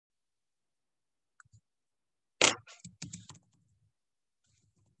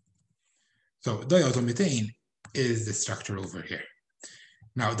So diazomethane is the structure over here.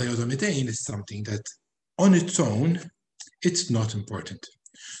 Now, diazomethane is something that on its own, it's not important.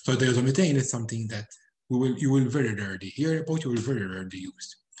 So diazomethane is something that you will very rarely hear about, you will very rarely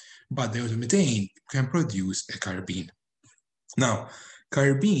use. But diazomethane can produce a carbene. Now,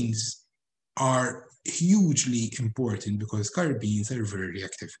 carbenes are hugely important because carbenes are very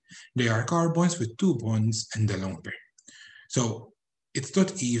reactive. They are carbons with 2 bonds and a lone pair. So it's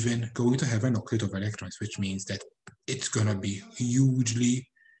not even going to have a nucleus of electrons, which means that it's going to be hugely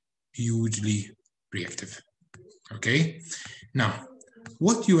reactive. Okay? Now,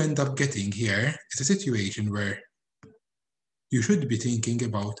 what you end up getting here is a situation where you should be thinking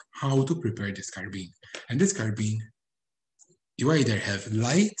about how to prepare this carbene. And this carbene, you either have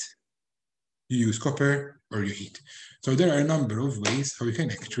light, you use copper, or you heat. So there are a number of ways how you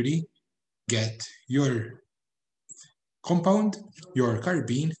can actually get your compound, your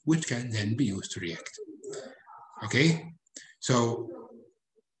carbene, which can then be used to react. Okay? So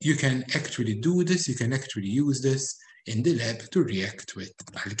you can actually do this, you can actually use this in the lab to react with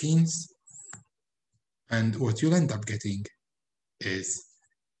alkenes. And what you'll end up getting is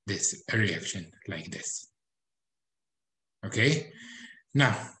this, a reaction like this. Okay?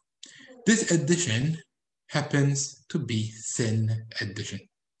 Now, this addition happens to be syn addition.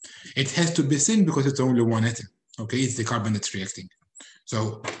 It has to be syn because it's only one atom. Okay, it's the carbon that's reacting.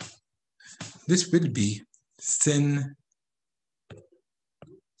 So this will be syn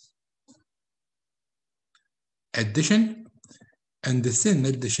addition, and the syn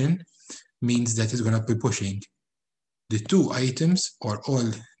addition means that it's going to be pushing the 2 items or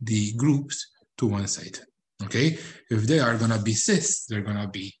all the groups to one side. Okay, if they are going to be cis, they're going to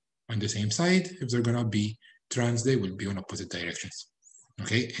be on the same side. If they're going to be trans, they will be on opposite directions.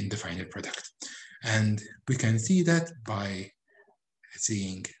 Okay, in the final product. And we can see that by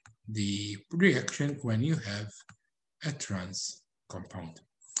seeing the reaction when you have a trans compound.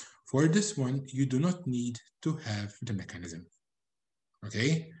 For this one, you do not need to have the mechanism.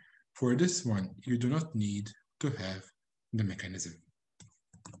 Okay? For this one, you do not need to have the mechanism.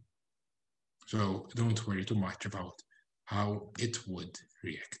 So don't worry too much about how it would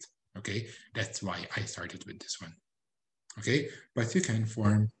react. Okay? That's why I started with this one. Okay? But you can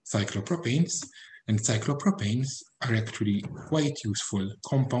form cyclopropanes, and cyclopropanes are actually quite useful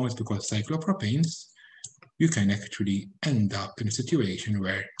compounds because cyclopropanes, you can actually end up in a situation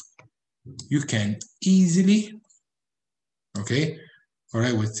where you can easily, okay, or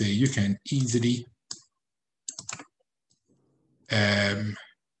I would say you can easily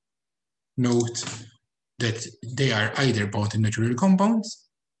note that they are either bound in natural compounds,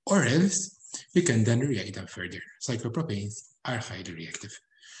 or else you can then react them further. Cyclopropanes are highly reactive.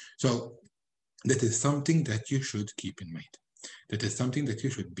 So that is something that you should keep in mind. That is something that you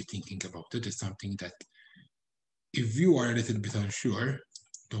should be thinking about. That is something that if you are a little bit unsure,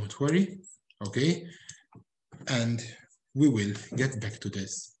 don't worry, okay? And we will get back to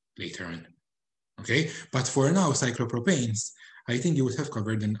this later on, okay? But for now, cyclopropanes, I think you would have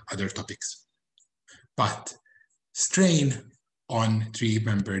covered in other topics. But strain on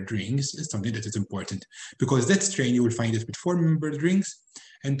 3-membered rings is something that is important because that strain you will find it with 4-membered rings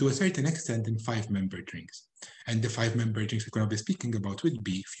and to a certain extent in 5-membered rings. And the 5-membered rings we're going to be speaking about will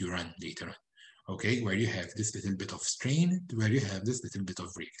be furan later on. Okay, where you have this little bit of strain, where you have this little bit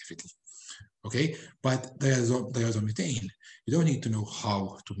of reactivity. Okay, but diazomethane, you don't need to know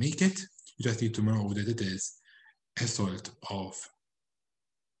how to make it, you just need to know that it is a salt of,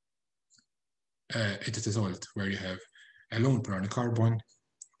 it is a salt where you have a lone pair on a carbon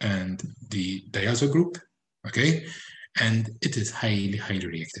and the diazo group, okay, and it is highly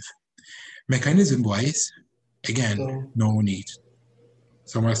reactive. Mechanism-wise, again, no need.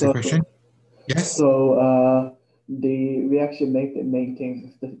 Someone ask a question? Yes? So the reaction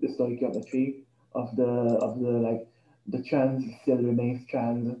maintains the stoichiometry of the trans still remains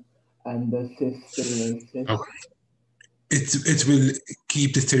trans and the cis still remains cis. Okay. It will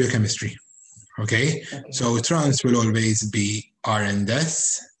keep the stereochemistry. Okay? So trans will always be R and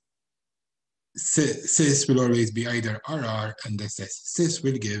S. Cis will always be either RR and SS. Cis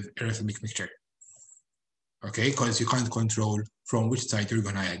will give a racemic mixture. Okay? Because you can't control from which side you're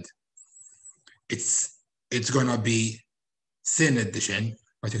gonna add. It's gonna be syn addition,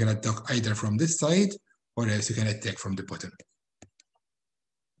 but you can attack either from this side or else you can attack from the bottom.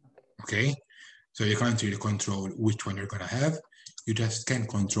 Okay? So you can't really control which one you're gonna have. You just can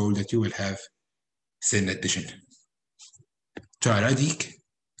control that you will have syn addition. ċara dik?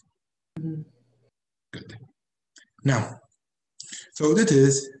 Good. Now, so that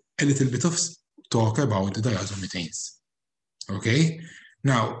is a little bit of talk about the diazomethanes. Okay?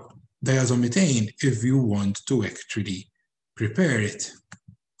 Now, diazomethane if you want to actually prepare it,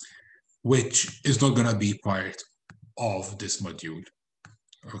 which is not going to be part of this module,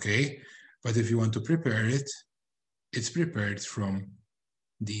 okay? But if you want to prepare it, it's prepared from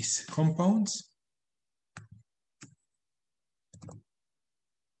these compounds,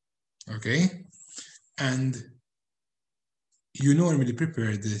 okay? And you normally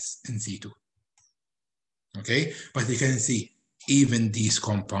prepare this in situ, okay? But you can see even these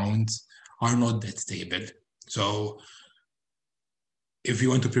compounds are not that stable. So if you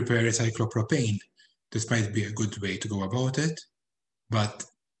want to prepare a cyclopropane, this might be a good way to go about it, but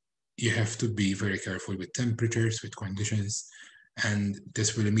you have to be very careful with temperatures, with conditions, and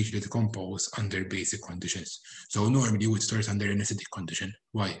this will immediately decompose under basic conditions. So normally you would start under an acidic condition.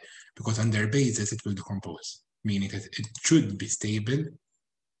 Why? Because under bases it will decompose, meaning that it should be stable.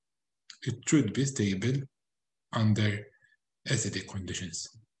 It should be stable under acidic conditions.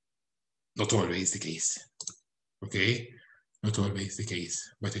 Not always the case, okay? Not always the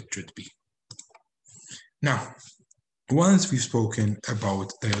case, but it should be. Now, once we've spoken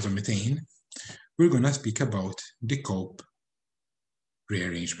about diazomethane, we're going to speak about the Cope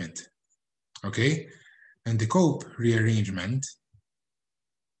rearrangement, okay? And the Cope rearrangement,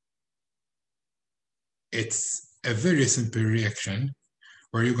 it's a very simple reaction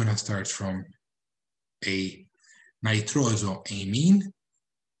where you're going to start from a nitrosoamine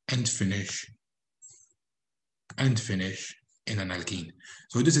and finish in an alkene.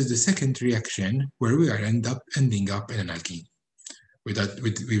 So this is the second reaction where we are ending up in an alkene.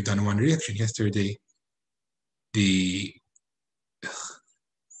 We've done one reaction yesterday, the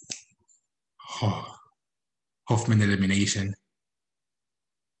Hoffman elimination.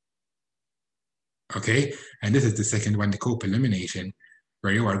 Okay, and this is the second one, the Cope elimination,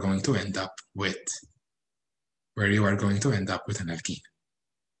 where you are going to end up with an alkene.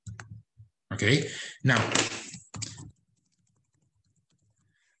 Okay, now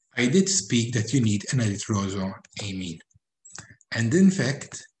I did speak that you need a nitrosoamine, and in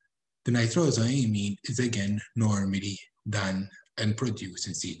fact, the nitrosoamine is again normally done and produced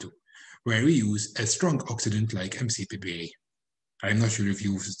in situ, where we use a strong oxidant like MCPBA. I'm not sure if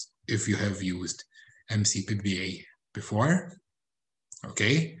you have used MCPBA before,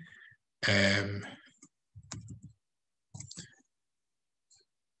 okay?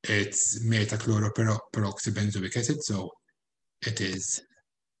 It's metachloroperoxybenzoic acid, so it is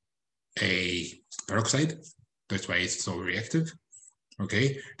a peroxide. That's why it's so reactive,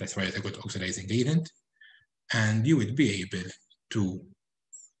 okay? That's why it's a good oxidizing agent. And you would be able to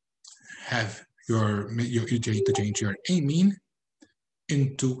have you change your amine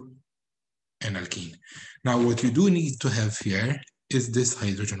into an alkene. Now, what you do need to have here is this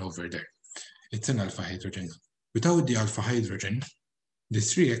hydrogen over there. It's an alpha hydrogen. Without the alpha hydrogen,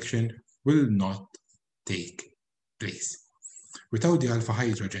 this reaction will not take place. Without the alpha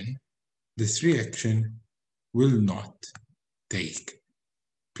hydrogen, this reaction will not take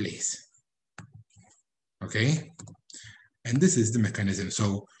place. Okay? And this is the mechanism.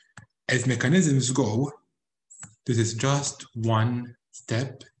 So as mechanisms go, this is just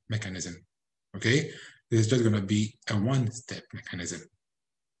one-step mechanism. Okay? This is just going to be a one-step mechanism.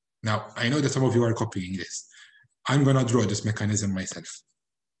 Now, I know that some of you are copying this. I'm going to draw this mechanism myself.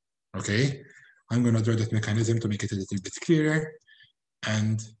 Okay? I'm going to draw that mechanism to make it a little bit clearer.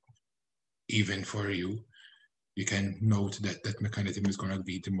 And even for you, you can note that that mechanism is going to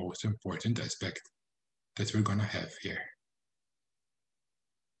be the most important aspect that we're going to have here.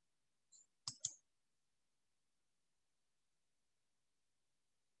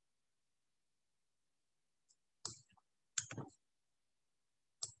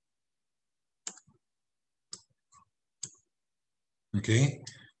 Okay,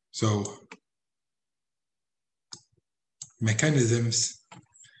 so mechanisms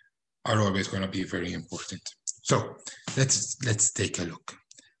are always going to be very important. So let's take a look.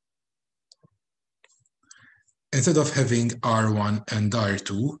 Instead of having R1 and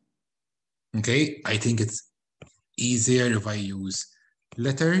R2, okay, I think it's easier if I use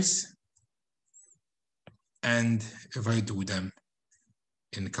letters and if I do them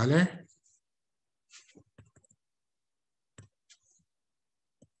in color.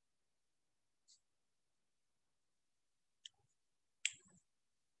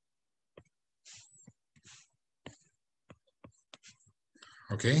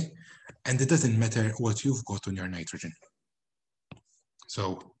 Okay, and it doesn't matter what you've got on your nitrogen.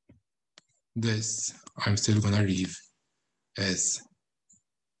 So this I'm still gonna leave as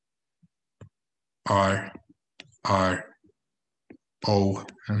R, R, O,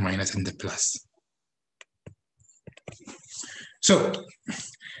 and minus and the plus. So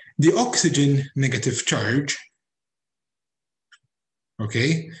the oxygen negative charge,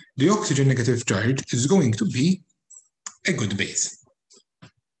 okay, the oxygen negative charge is going to be a good base.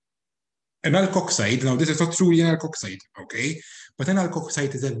 An alkoxide, now this is not truly an alkoxide, okay, but an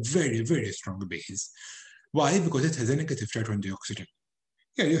alkoxide is a very, very strong base. Why? Because it has a negative charge on the oxygen.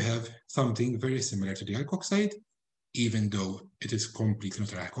 Here you have something very similar to the alkoxide, even though it is completely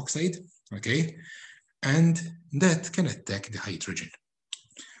not an alkoxide, okay, and that can attack the hydrogen.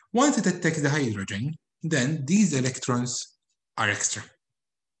 Once it attacks the hydrogen, then these electrons are extra,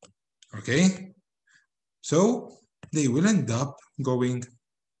 okay? So they will end up going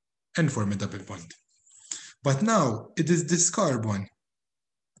and form a double bond. But now it is this carbon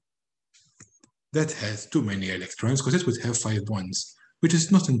that has too many electrons because it would have 5 bonds, which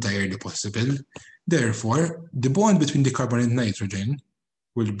is not entirely possible. Therefore, the bond between the carbon and nitrogen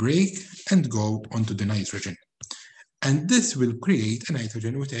will break and go onto the nitrogen. And this will create a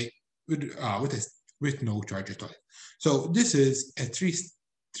nitrogen with no charge at all. So this is a three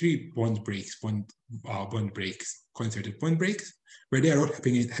bond breaks, concerted bond breaks, where they are all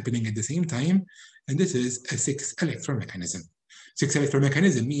happening at the same time. And this is a 6-electron mechanism. 6-electron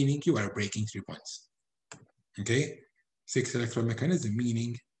mechanism meaning you are breaking 3 bonds. Okay? 6-electron mechanism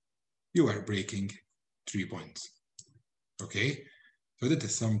meaning you are breaking 3 bonds. Okay? So that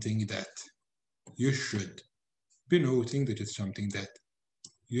is something that you should be noting, that is something that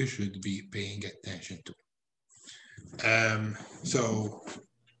you should be paying attention to. So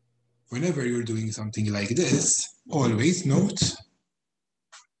whenever you're doing something like this, always note,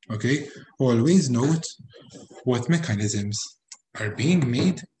 okay, always note what mechanisms are being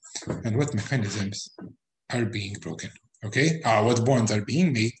made and what mechanisms are being broken, okay? What bonds are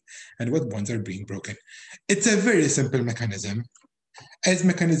being made and what bonds are being broken. It's a very simple mechanism. As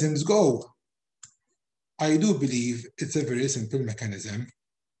mechanisms go, I do believe it's a very simple mechanism,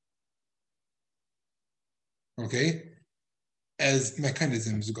 okay? As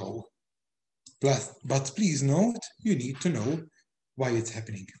mechanisms go. But please note, you need to know why it's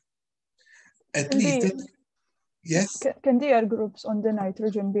happening. At least, yes? Can the air groups on the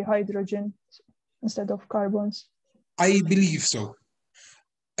nitrogen be hydrogen instead of carbons? I believe so.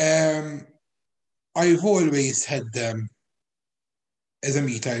 I've always had them as a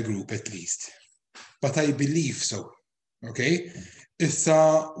methyl group at least, but I believe so, okay?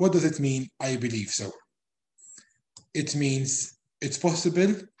 What does it mean, I believe so? It means it's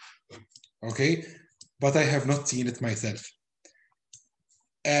possible, okay? But I have not seen it myself.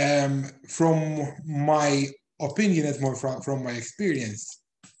 From my opinion and more from my experience,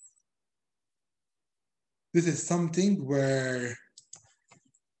 this is something where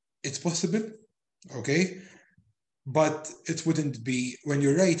it's possible, okay? But it wouldn't be, when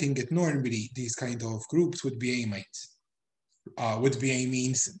you're writing it normally, these kind of groups would be amides. Would be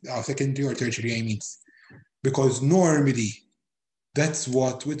amines, secondary or tertiary amines. Because normally, that's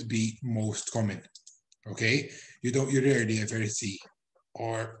what would be most common, okay? You rarely ever see,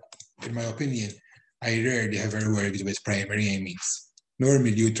 or in my opinion, I rarely ever worked with primary amines.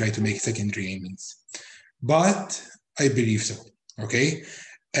 Normally, you try to make secondary amines. But I believe so, okay?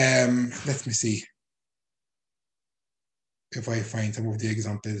 Let me see if I find some of the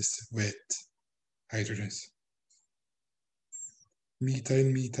examples with hydrogens.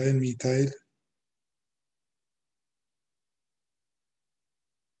 Methyl.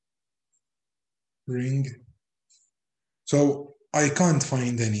 Ring. So I can't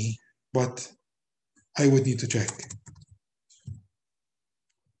find any, but I would need to check.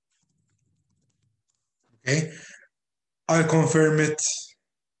 Okay, I'll confirm it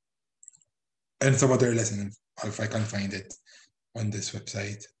in some other lesson if I can find it on this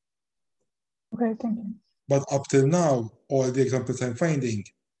website. Okay, thank you. But up till now, all the examples I'm finding,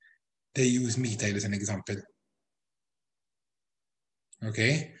 they use methyl as an example.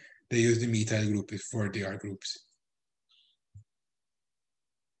 Okay, they use the methyl group for the R groups.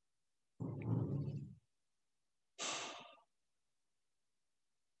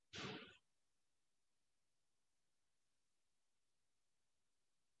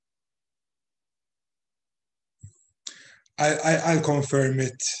 I'll confirm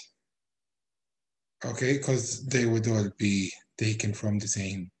it, okay, because they would all be taken from the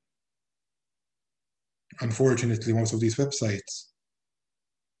same. Unfortunately, most of these websites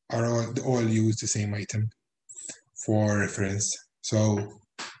are all use the same item for reference. So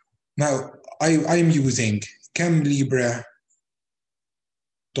now I'm using chemlibre.com,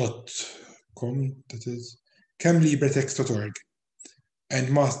 that is chemlibretext.org,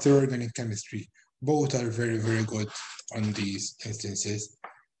 and Master Organic Chemistry. Both are very, very good on these instances,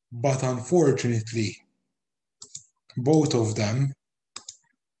 but unfortunately, both of them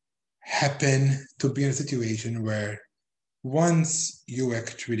happen to be in a situation where once you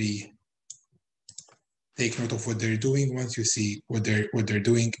actually take note of what they're doing, once you see what they're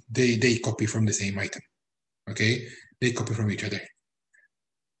doing, they copy from the same item. Okay? They copy from each other.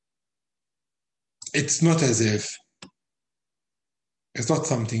 It's not as if it's not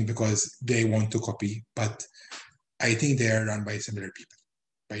something because they want to copy, but I think they are run by similar people.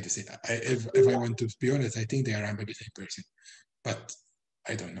 By the same, if I want to be honest, I think they are run by the same person, but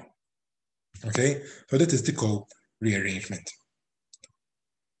I don't know. Okay, so that is the cope rearrangement.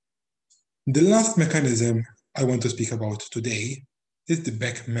 The last mechanism I want to speak about today is the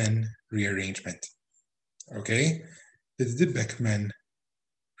Beckman rearrangement. Okay, it's the Beckman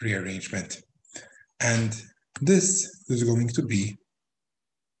rearrangement, and this is going to be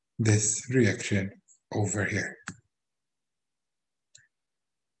this reaction over here.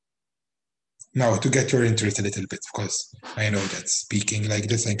 Now, to get your interest a little bit, because I know that speaking like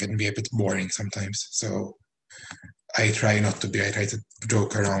this can be a bit boring sometimes. So I try not to be, I try to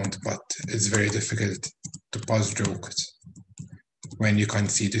joke around, but it's very difficult to pause jokes when you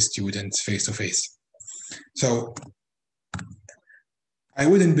can't see the students face to face. So I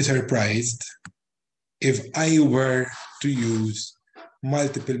wouldn't be surprised if I were to use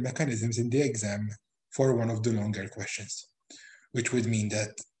multiple mechanisms in the exam for one of the longer questions, which would mean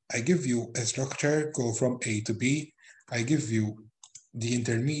that I give you a structure, go from A to B. I give you the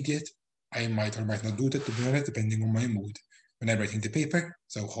intermediate. I might or might not do that, to be honest, depending on my mood when I'm writing the paper.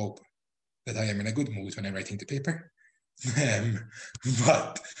 So hope that I am in a good mood when I'm writing the paper.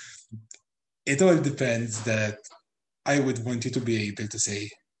 But it all depends that I would want you to be able to say,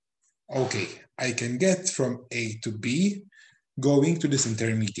 okay, I can get from A to B going to this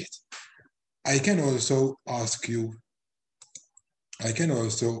intermediate. I can also ask you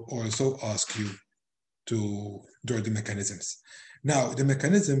ask you to draw the mechanisms. Now, the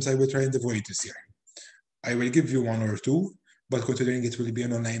mechanisms I will try and avoid this year. I will give you one or two, but considering it will be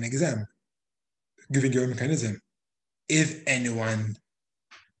an online exam, giving you a mechanism, if anyone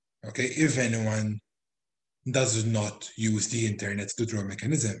does not use the internet to draw a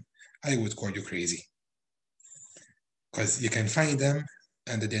mechanism, I would call you crazy. Because you can find them,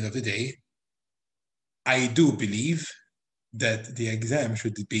 and at the end of the day, I do believe that the exam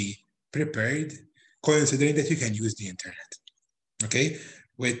should be prepared considering that you can use the internet, okay?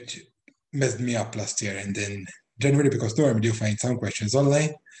 Which messed me up last year, and then January, because normally you find some questions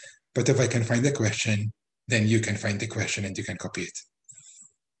online, but if I can find the question, then you can find the question and you can copy it.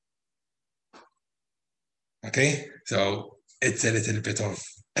 Okay, so it's a little bit of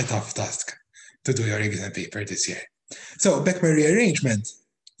a tough task to do your exam paper this year. So Beckman rearrangement,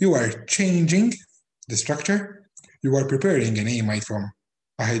 you are changing the structure, you are preparing an amide from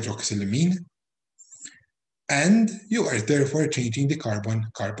a hydroxylamine, and you are therefore changing the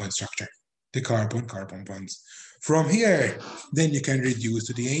carbon-carbon structure, the carbon-carbon bonds. From here, then you can reduce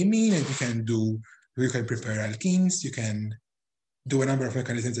to the amine, and you can prepare alkenes, you can do a number of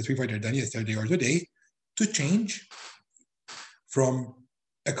mechanisms that we've either done yesterday or today to change from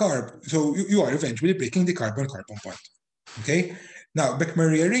a carb. So you are eventually breaking the carbon-carbon bond. Okay? Now, Beckman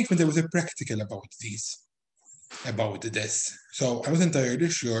rearrangement, there was a practical about this. So I wasn't entirely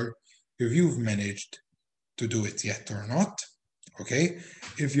sure if you've managed to do it yet or not. Okay?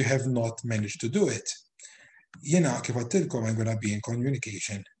 If you have not managed to do it, kif għattilkom, I'm going to be in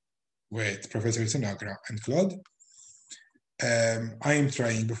communication with Professor Sinagra and Claude. I am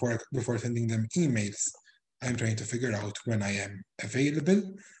trying, before sending them emails, I'm trying to figure out when I am available.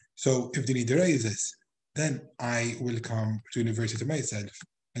 So if the need arises, then I will come to university myself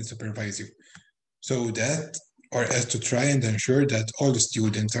and supervise you. So that, or as to try and ensure that all the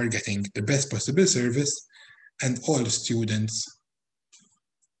students are getting the best possible service and all the students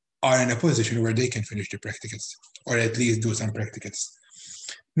are in a position where they can finish the practicals, or at least do some practicals.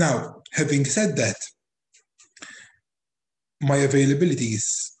 Now, having said that, my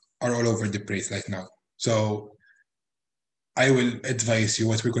availabilities are all over the place right now. So I will advise you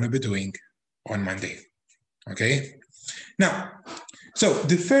what we're going to be doing on Monday. Okay? Now, so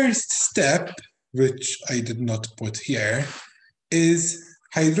the first step, which I did not put here, is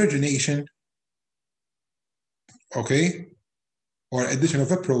hydrogenation, okay? Or addition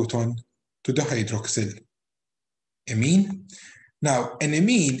of a proton to the hydroxyl amine. Now, an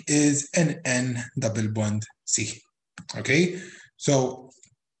amine is an N double bond C, okay? So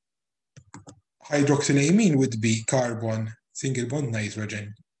hydroxylamine would be carbon, single bond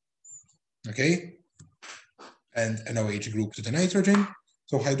nitrogen, okay? And an OH group to the nitrogen.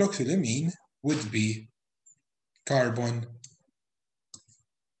 So hydroxylamine would be carbon,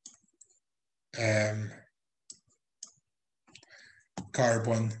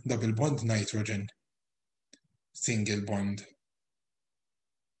 carbon, double bond, nitrogen, single bond,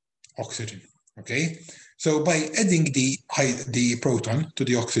 oxygen. Okay, so by adding the proton to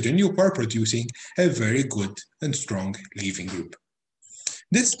the oxygen, you are producing a very good and strong leaving group.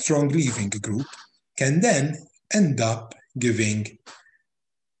 This strong leaving group can then end up giving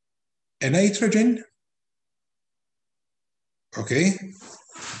a nitrogen. Okay,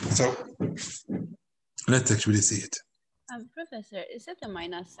 so let's actually see it. Professor, is it a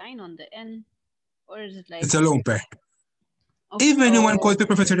minus sign on the N? Or is it like... It's a lone pair. Okay. If anyone calls me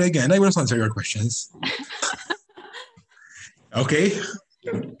professor again, I will answer your questions. Okay?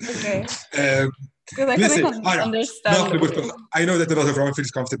 Okay. Because I Listen, couldn't understand. I know that a lot of everyone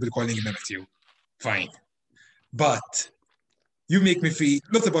feels comfortable calling me Matthew. Fine. But you make me feel,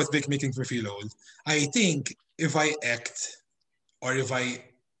 not about making me feel old. I think if I act or if I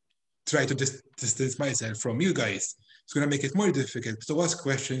try to distance myself from you guys, it's going to make it more difficult to ask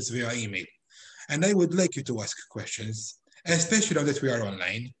questions via email. And I would like you to ask questions, especially now that we are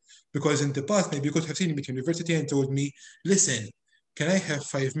online, because in the past, maybe you could have seen me at university and told me, listen, can I have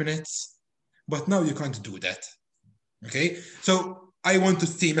 5 minutes? But now you can't do that. Okay? So I want to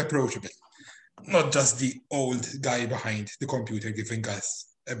seem approachable, not just the old guy behind the computer giving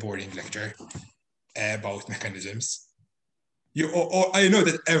us a boring lecture about mechanisms. I know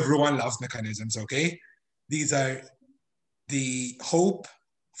that everyone loves mechanisms, okay? These are the hope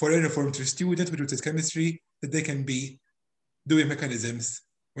for a reformatory student who teaches chemistry that they can be doing mechanisms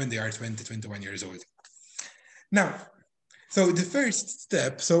when they are 20, 21 years old. Now, so the first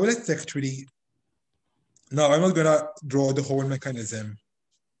step, so let's actually, now I'm not gonna draw the whole mechanism,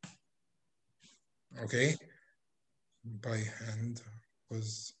 okay, by hand,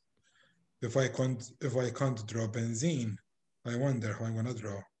 because if I can't draw benzene, I wonder how I'm gonna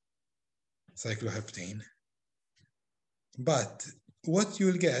draw cycloheptane. But what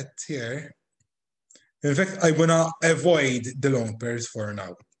you'll get here, in fact, I'm gonna avoid the lone pairs for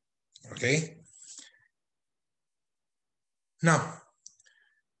now, okay? Now,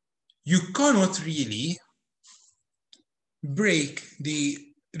 you cannot really lose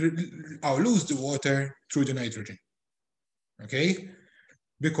the water through the nitrogen, okay?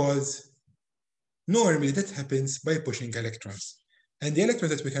 Because normally that happens by pushing electrons. And the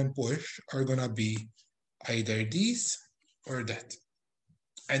electrons that we can push are gonna be either these or that.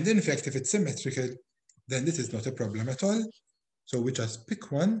 And in fact, if it's symmetrical, then this is not a problem at all. So we just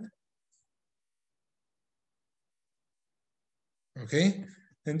pick one, okay?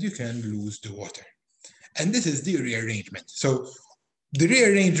 And you can lose the water. And this is the rearrangement. So the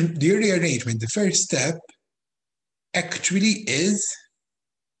rearrangement, the first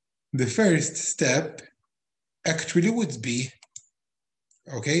step actually would be,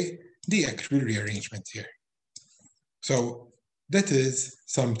 okay, the actual rearrangement here. So that is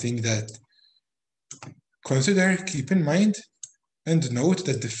something that consider, keep in mind, and note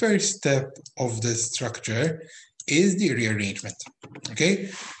that the first step of the structure is the rearrangement, okay,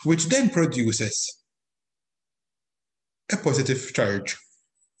 which then produces a positive charge.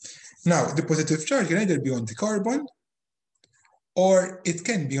 Now, the positive charge can either be on the carbon or it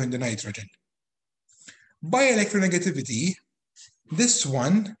can be on the nitrogen. By electronegativity, this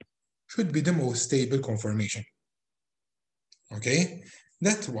one should be the most stable conformation. Okay,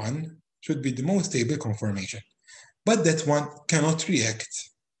 that one should be the most stable conformation, but that one cannot react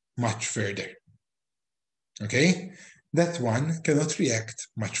much further. Okay, that one cannot react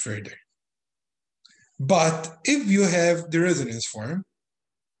much further. But if you have the resonance form,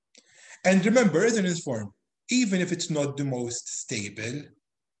 and remember, resonance form, even if it's not the most stable,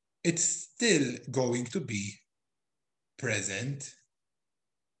 it's still going to be present.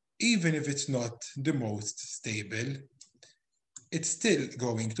 Even if it's not the most stable, it's still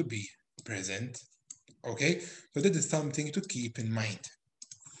going to be present. Okay, so that is something to keep in mind.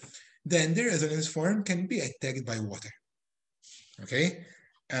 Then the resonance form can be attacked by water. Okay,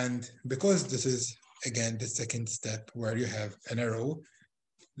 and because this is, again, the second step where you have an arrow,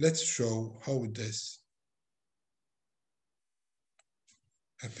 let's show how this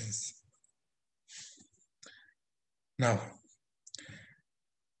happens. Now,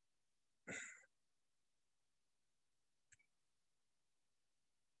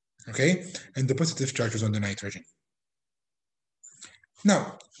 okay, and the positive charge is on the nitrogen.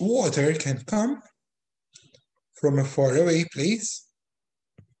 Now, water can come from a faraway place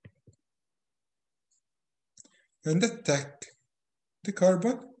and attack the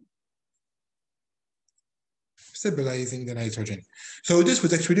carbon, stabilizing the nitrogen. So this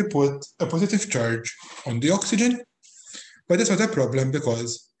would actually put a positive charge on the oxygen, but that's not a problem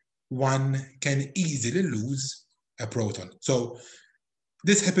because one can easily lose a proton. So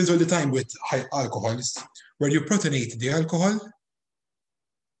This happens all the time with high alcohols, where you protonate the alcohol,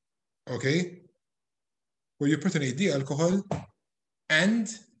 okay? Where you protonate the alcohol, and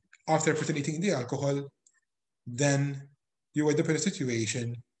after protonating the alcohol, then you end up in a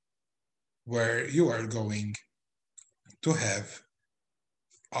situation where you are going to have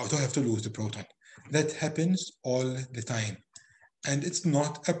to lose the proton. That happens all the time. And it's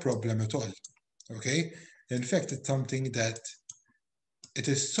not a problem at all, okay? In fact, it's something that it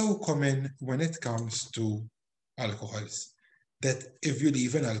is so common when it comes to alcohols that if you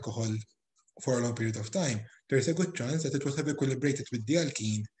leave an alcohol for a long period of time, there's a good chance that it will have equilibrated with the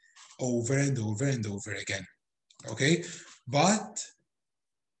alkene over and over and over again, okay? But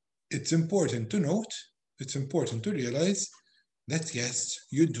it's important to note, it's important to realize that yes,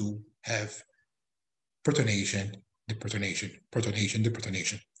 you do have protonation,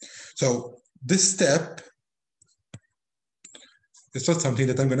 deprotonation. So this step is not something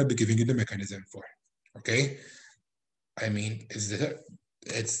that I'm going to be giving you the mechanism for, okay? I mean,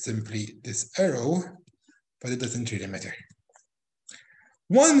 it's simply this arrow, but it doesn't really matter.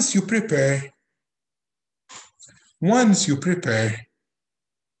 Once you prepare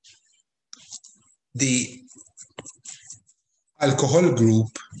the alcohol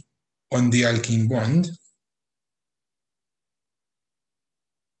group on the alkene bond,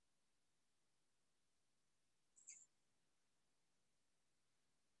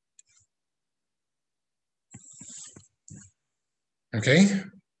 okay?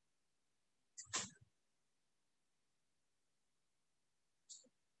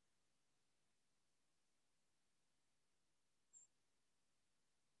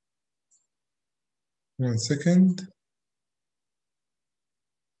 One second.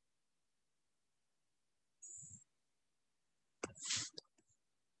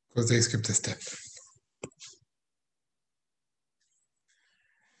 Because I skipped a step.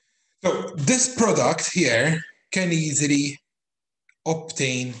 So this product here can easily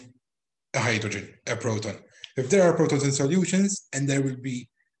obtain a hydrogen, a proton. If there are protons in solutions, and there will be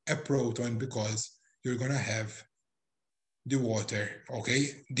a proton because you're gonna have the water,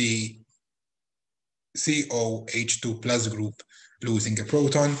 okay? The COH2 plus group losing a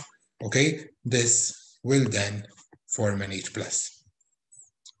proton, okay? This will then form an H plus.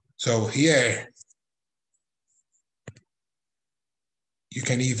 So here, you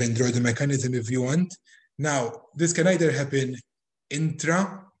can even draw the mechanism if you want. Now, this can either happen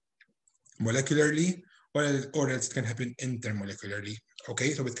intramolecularly or else it can happen intermolecularly,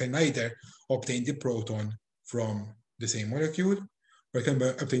 okay? So it can either obtain the proton from the same molecule or it can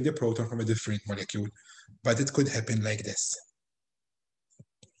obtain the proton from a different molecule, but it could happen like this,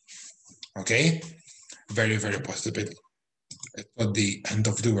 okay? Very, very possible. It's not the end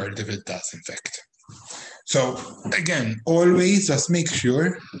of the world if it does, in fact. So again, always just make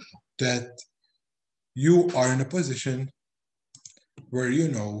sure that you are in a position where you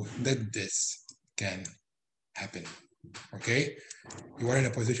know that this can happen, okay? You are in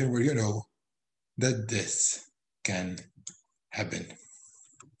a position where you know that this can happen,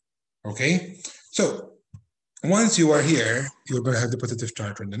 okay? So once you are here, you're going to have the positive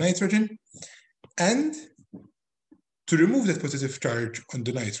charge on the nitrogen, and to remove that positive charge on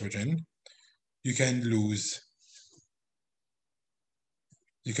the nitrogen, you can use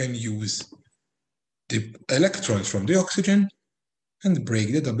the electrons from the oxygen and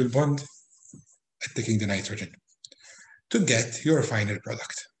break the double bond at taking the nitrogen to get your final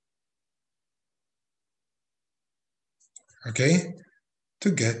product. Okay? To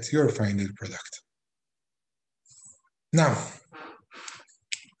get your final product. Now,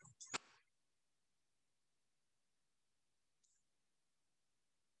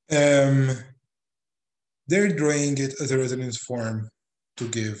 they're drawing it as a resonance form to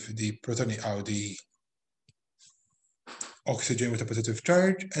give the the oxygen with a positive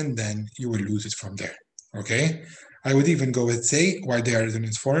charge, and then you will lose it from there, okay? I would even go and say why they are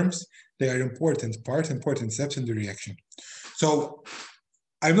resonance forms. They are important steps in the reaction. So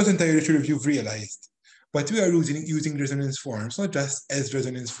I'm not entirely sure if you've realized, but we are using resonance forms, not just as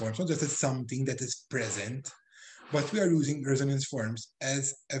resonance forms, not just as something that is present, but we are using resonance forms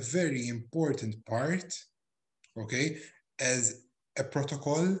as a very important part, okay, as a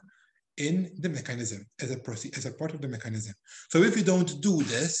protocol in the mechanism, as a part of the mechanism. So if you don't do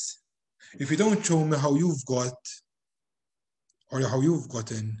this, if you don't show me how you've got, or how you've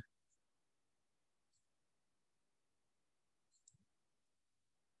gotten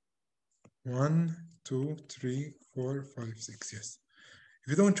 1, 2, 3, 4, 5, 6, yes.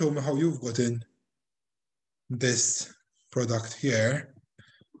 If you don't show me how you've gotten this product here,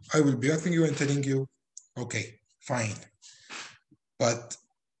 I will be asking you and telling you, okay, fine. But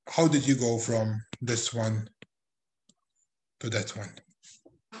how did you go from this one to that one?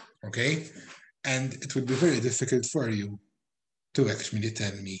 Okay? And it would be very difficult for you to actually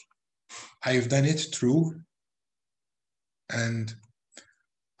tell me, I've done it true, and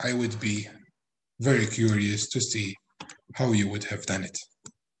I would be very curious to see how you would have done it.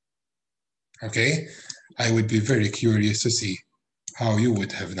 Okay? I would be very curious to see how you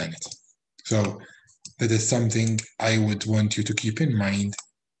would have done it. So that is something I would want you to keep in mind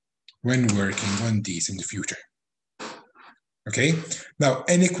when working on these in the future. Okay? Now,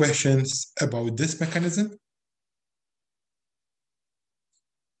 any questions about this mechanism?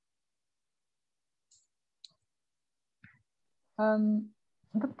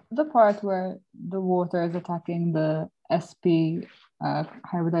 The part where the water is attacking the sp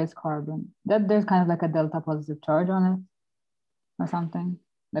hybridized carbon, that there's kind of like a delta positive charge on it or something.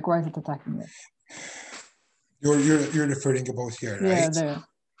 Like, why is it attacking it? You're referring about here, right? Yeah, there.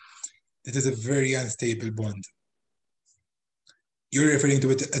 It is a very unstable bond. You're referring to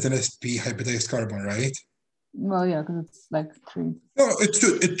it as an sp hybridized carbon, right? Well, yeah, because it's like 3. No,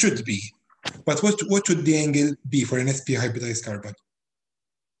 it should be. But what should the angle be for an sp hybridized carbon?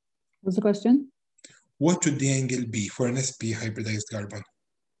 What's the question? What should the angle be for an sp hybridized carbon?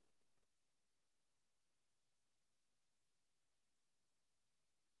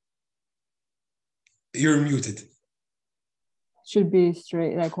 You're muted. Should be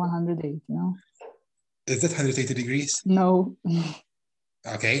straight, like 108, you know? Is that 180 degrees? No.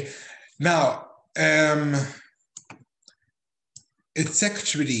 Okay. Now, it's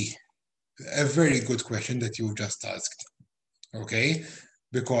actually a very good question that you just asked. Okay?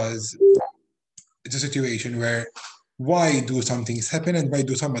 Because it's a situation where why do some things happen and why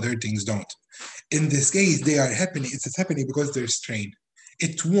do some other things don't? In this case, they are happening. It's happening because there's strain.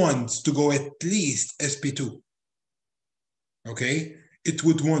 It wants to go at least sp2. Okay? It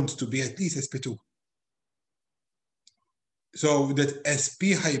would want to be at least sp2. So that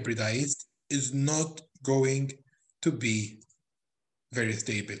sp hybridized is not going to be very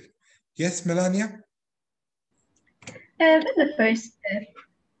stable. Yes, Melania? In the first step,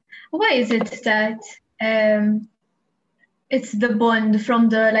 why is it that it's the bond from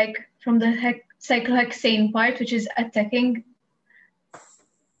the cyclohexane part which is attacking?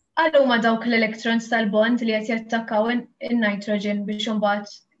 Għalhuma dawk l-electrons tal-bond li qed jattakkaw in-nitrogen biex imbagħad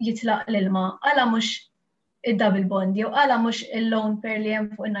jitlaq l-ilma, għala mhux id-double bond jew għala mhux il-lone pair li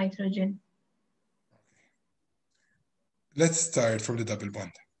hemm fuq in-nitrogen. Let's start from the double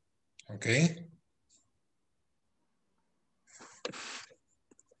bond. Okay?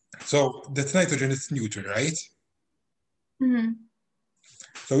 So that nitrogen is neutral, right? Mm-hmm.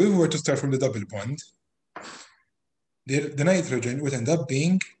 So if we were to start from the double bond, the nitrogen would end up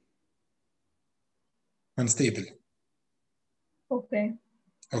being unstable. Okay.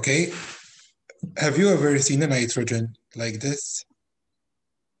 Okay? Have you ever seen a nitrogen like this?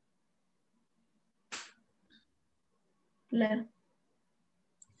 Le.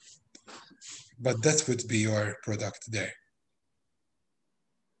 But that would be your product there.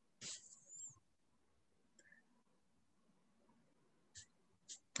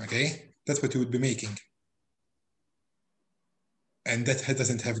 Okay? That's what you would be making. And that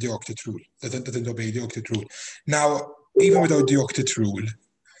doesn't have the octet rule. That doesn't obey the octet rule. Now, even without the octet rule,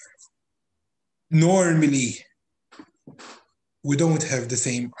 normally we don't have the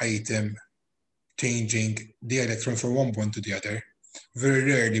same item changing the electron from one bond to the other. Very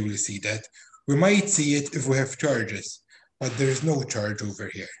rarely we'll see that. We might see it if we have charges, but there's no charge over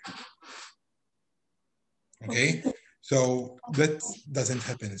here. Okay? So that doesn't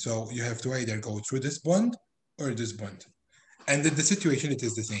happen. So you have to either go through this bond or this bond. And in the situation, it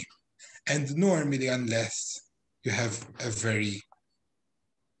is the same. And normally, unless you have a very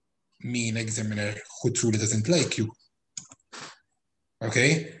mean examiner who truly doesn't like you,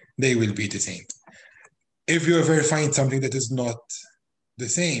 okay, they will be the same. If you ever find something that is not the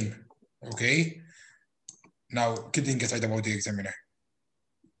same, okay, now kidding aside about the examiner,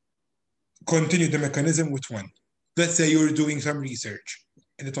 continue the mechanism with one. Let's say you're doing some research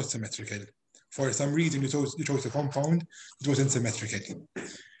and it was symmetrical. For some reason, you chose a compound that wasn't symmetrical.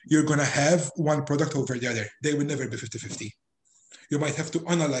 You're going to have one product over the other. They will never be 50-50. You might have to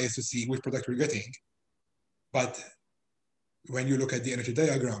analyze to see which product you're getting. But when you look at the energy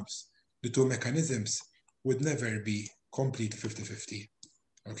diagrams, the two mechanisms would never be complete 50-50.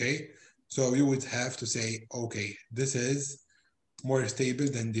 Okay? So you would have to say, okay, this is more stable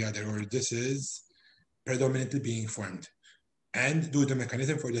than the other, or this is predominantly being formed, and do the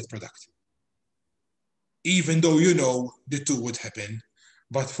mechanism for that product. Even though you know the two would happen,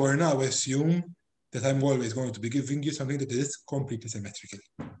 but for now, assume that I'm always going to be giving you something that is completely symmetrical.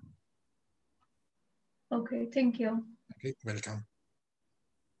 Okay, thank you. Okay, welcome.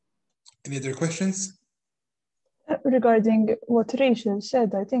 Any other questions? Regarding what Rachel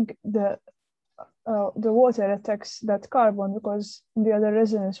said, I think the water attacks that carbon because in the other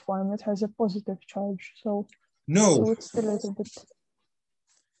resonance form it has a positive charge. So it's still a little bit.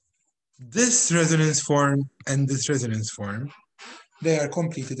 This resonance form and this resonance form, they are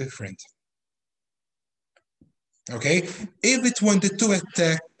completely different. Okay? If it wanted to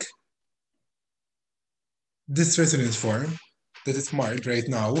attack this resonance form that is marked right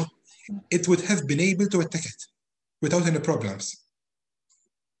now, it would have been able to attack it without any problems.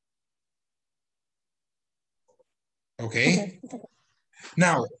 Okay?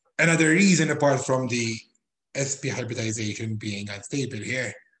 Now, another reason apart from the SP hybridization being unstable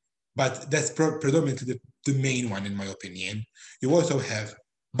here, but that's predominantly the main one in my opinion. You also have,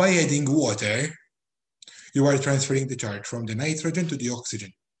 by adding water, you are transferring the charge from the nitrogen to the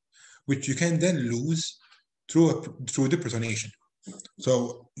oxygen, which you can then lose through the protonation.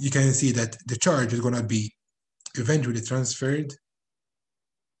 So you can see that the charge is going to be eventually transferred.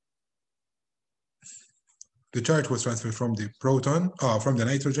 The charge was transferred from the from the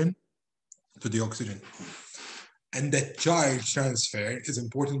nitrogen to the oxygen. And that charge transfer is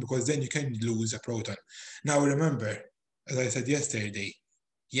important because then you can lose a proton. Now remember, as I said yesterday,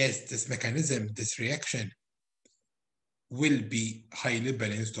 yes, this mechanism, this reaction, will be highly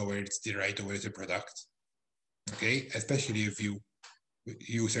balanced towards the right towards the product. Okay, especially if you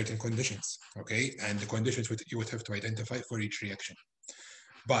use certain conditions. Okay, and the conditions you would have to identify for each reaction.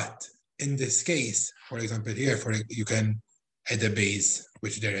 But in this case, for example, here you can add a base,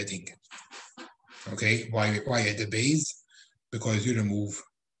 which they're adding. Okay, why add a base? Because you remove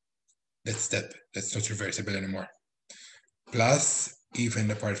that step. That's not reversible anymore. Plus,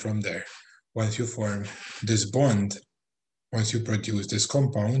 even apart from there, once you form this bond, once you produce this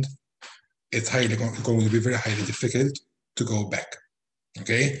compound, it's going to be very highly difficult to go back.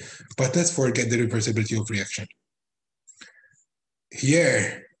 Okay, but let's forget the reversibility of reaction.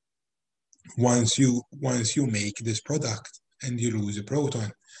 Here, once you make this product and you lose a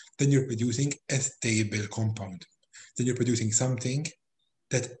proton, then you're producing a stable compound. Then you're producing something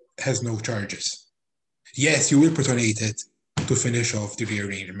that has no charges. Yes, you will protonate it to finish off the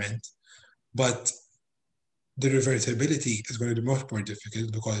rearrangement, but the reversibility is going to be much more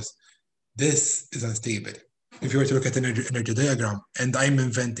difficult because this is unstable. If you were to look at an energy diagram, and I'm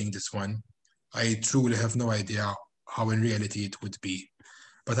inventing this one, I truly have no idea how in reality it would be.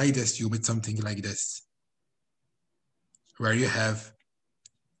 But I'd assume it's something like this, where you have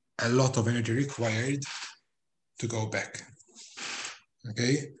a lot of energy required to go back,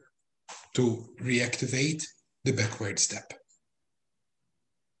 okay, to reactivate the backward step.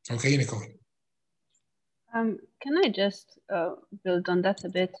 Okay, Nicole? Can I just build on that a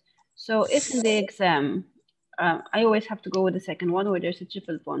bit? So if in the exam, I always have to go with the second one where there's a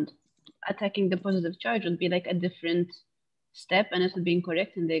triple bond, attacking the positive charge would be like a different step and it would be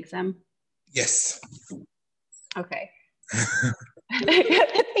incorrect in the exam? Yes. Okay.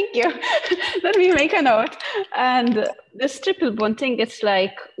 Thank you. Let me make a note. And this triple bond thing, it's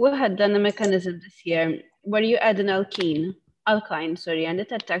like we had done a mechanism this year where you add an alkyne, and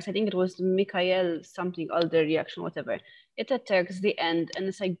it attacks, I think it was the Michael something, alder reaction, whatever. It attacks the end and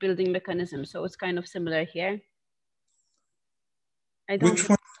it's like building mechanism. So it's kind of similar here.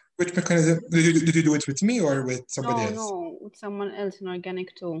 Which mechanism? Did you do it with me or with somebody else? No, with someone else in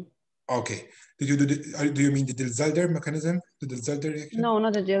organic too. Okay. Do you mean the Diels-Alder mechanism? The Diels-Alder reaction? No,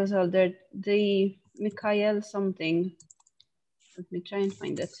 not the Diels-Alder. The Michael something. Let me try and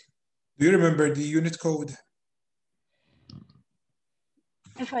find it. Do you remember the unit code?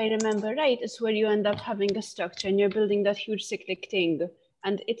 If I remember right, it's where you end up having a structure and you're building that huge cyclic thing.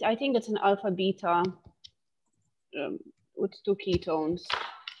 And I think it's an alpha beta with 2 ketones,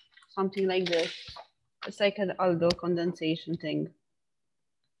 something like this. It's like an aldo condensation thing.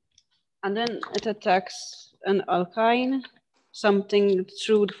 And then it attacks an alkyne, something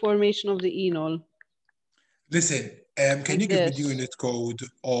through the formation of the enol. Listen, can you give me the unit code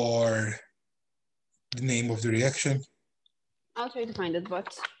or the name of the reaction? I'll try to find it,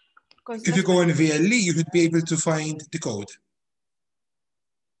 but... If you go on VLE, you should be able to find the code.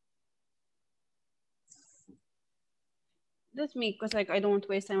 That's me, because like I don't want to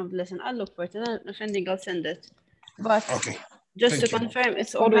waste time of the lesson. I'll look for it, and if anything, I'll send it. But okay, just to confirm,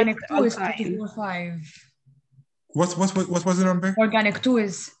 it's always organic 2 is 3245. What was the number? Organic 2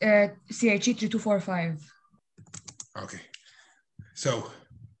 is CHE3245. Okay, so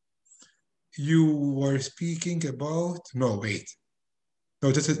you were speaking about, no, wait.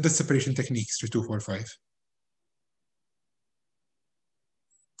 No, that's separation techniques, 3245.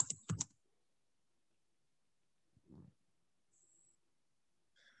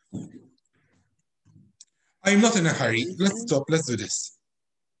 I'm not in a hurry. Let's stop. Let's do this.